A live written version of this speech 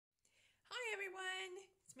everyone,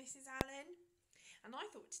 it's Mrs. Allen, and I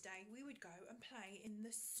thought today we would go and play in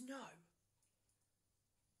the snow.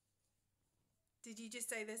 Did you just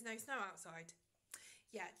say there's no snow outside?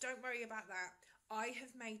 Yeah, don't worry about that. I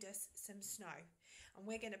have made us some snow, and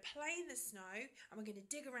we're going to play in the snow, and we're going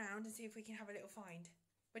to dig around and see if we can have a little find.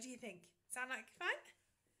 What do you think? Sound like fun?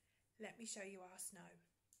 Let me show you our snow.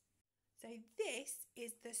 So this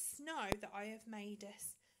is the snow that I have made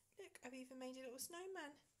us. Look, I've even made a little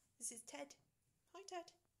snowman. This is Ted. Hi,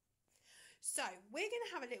 Ted. So we're going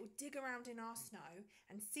to have a little dig around in our snow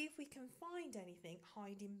and see if we can find anything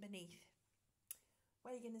hiding beneath.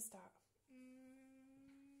 Where are you going to start?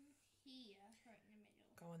 Here, right in the middle.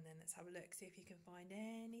 Go on then, let's have a look, see if you can find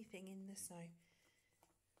anything in the snow.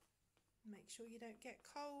 Make sure you don't get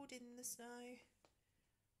cold in the snow.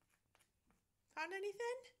 Found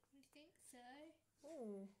anything? I think so.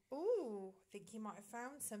 Oh, I think you might have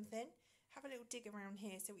found something. Have a little dig around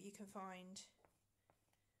here, see what you can find.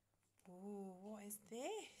 Oh, what is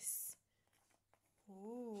this?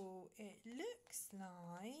 Oh, it looks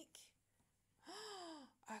like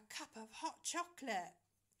a cup of hot chocolate.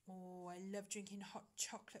 Oh, I love drinking hot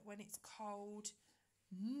chocolate when it's cold.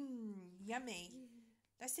 Yummy.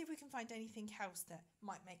 Let's see if we can find anything else that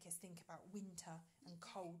might make us think about winter and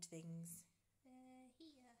cold things.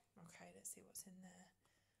 Here. Okay, let's see what's in there.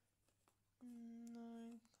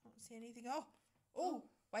 No, can't see anything. Oh,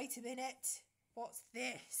 wait a minute. What's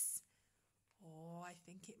this? Oh, I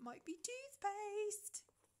think it might be toothpaste.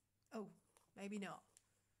 Oh, maybe not.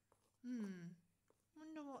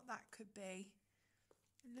 Wonder what that could be.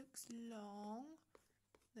 It looks long.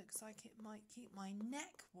 Looks like it might keep my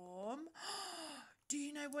neck warm. Do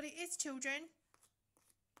you know what it is, children?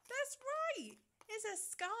 That's right. It's a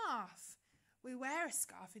scarf. We wear a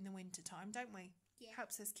scarf in the winter time, don't we? Yeah.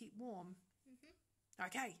 Helps us keep warm.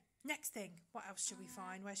 Okay, next thing. What else should we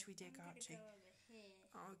find? Where should we dig, Archie? Go over here.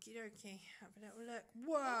 Okie dokie. Have a little look.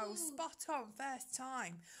 Whoa, spot on. First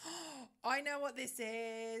time. I know what this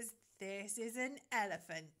is. This is an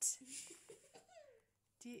elephant.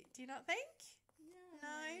 Do you not think?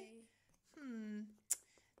 No?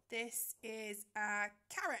 This is a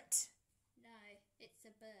carrot. No, it's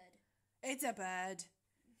a bird. It's a bird.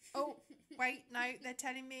 Oh, wait, no, they're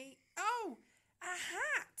telling me. Oh, a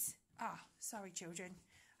hat. Sorry, children.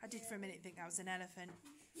 I did for a minute think that was an elephant.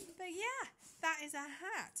 But yeah, that is a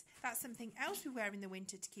hat. That's something else we wear in the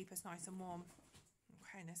winter to keep us nice and warm.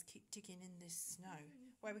 Okay, let's keep digging in this snow.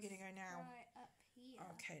 Where are we going to go now? Right up here.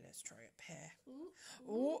 Okay, let's try up here. Ooh.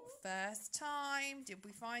 Oh, first time. Did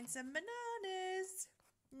we find some bananas?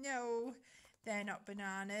 No, they're not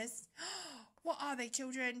bananas. What are they,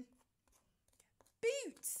 children?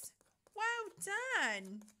 Boots. Well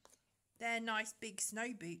done. They're nice big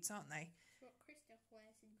snow boots, aren't they? What Kristoff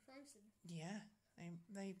wears in Frozen. Yeah,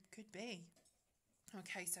 they could be.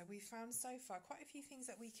 Okay, so we've found so far quite a few things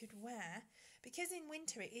that we could wear. Because in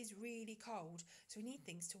winter it is really cold, so we need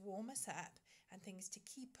things to warm us up and things to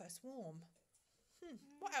keep us warm.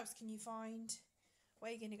 What else can you find?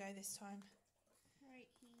 Where are you going to go this time? Right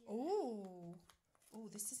here. Oh,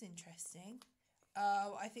 this is interesting.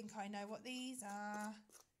 Oh, I think I know what these are.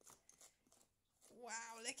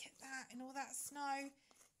 Wow, look at that in all that snow.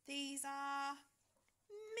 These are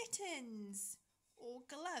mittens or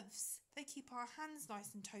gloves. They keep our hands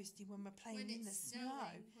nice and toasty when we're playing in the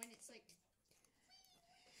snow. When it's like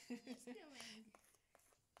snowing.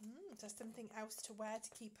 Just something else to wear to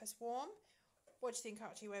keep us warm. What do you think,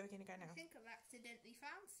 Archie? Where are we going to go now? I think I've accidentally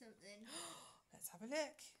found something. Let's have a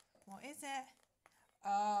look. What is it?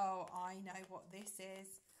 Oh, I know what this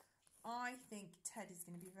is. I think Ted is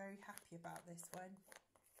going to be very happy about this one.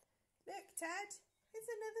 Look, Ted, it's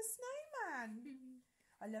another snowman.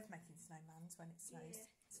 I love making snowmans when it snows.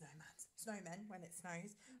 Yeah. Snowmen when it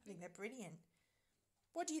snows. I think they're brilliant.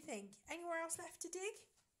 What do you think? Anywhere else left to dig?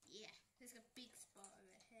 Yeah, there's a big spot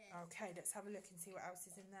over here. Okay, let's have a look and see what else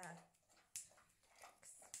is in there.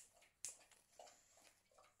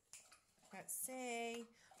 Let's see.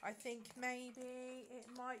 I think maybe it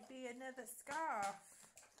might be another scarf.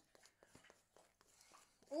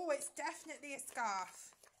 Oh, it's definitely a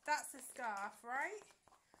scarf. That's a scarf, right?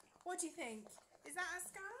 What do you think? Is that a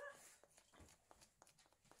scarf?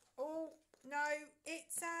 Oh, no,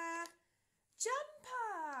 it's a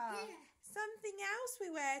jumper. Yeah. Something else we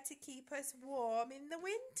wear to keep us warm in the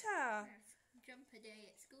winter. Have jumper day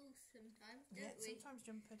at school sometimes, don't we? Sometimes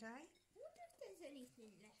jumper day. I wonder if there's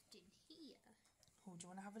anything left in here. Oh, do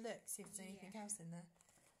you want to have a look? See if there's anything else in there.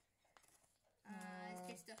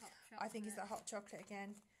 It's just a hot chocolate. I think it's the hot chocolate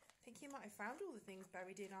again. I think you might have found all the things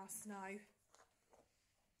buried in our snow.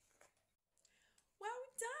 Well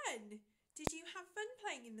done! Did you have fun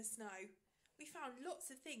playing in the snow? we found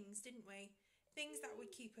lots of things, didn't we? Things that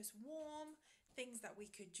would keep us warm, things that we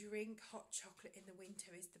could drink. Hot chocolate in the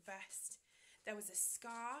winter is the best. There was a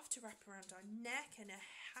scarf to wrap around our neck and a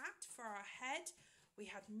hat for our head. We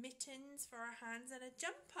had mittens for our hands and a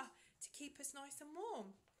jumper to keep us nice and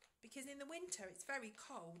warm. Because in the winter it's very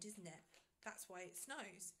cold, isn't it? That's why it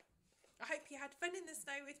snows. I hope you had fun in the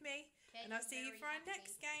snow with me. Ted And I'll is see you very for our happy.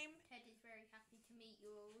 next game. Ted is very happy to meet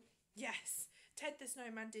you all. Yes, Ted the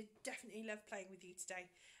Snowman did definitely love playing with you today.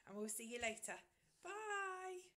 And we'll see you later. Bye.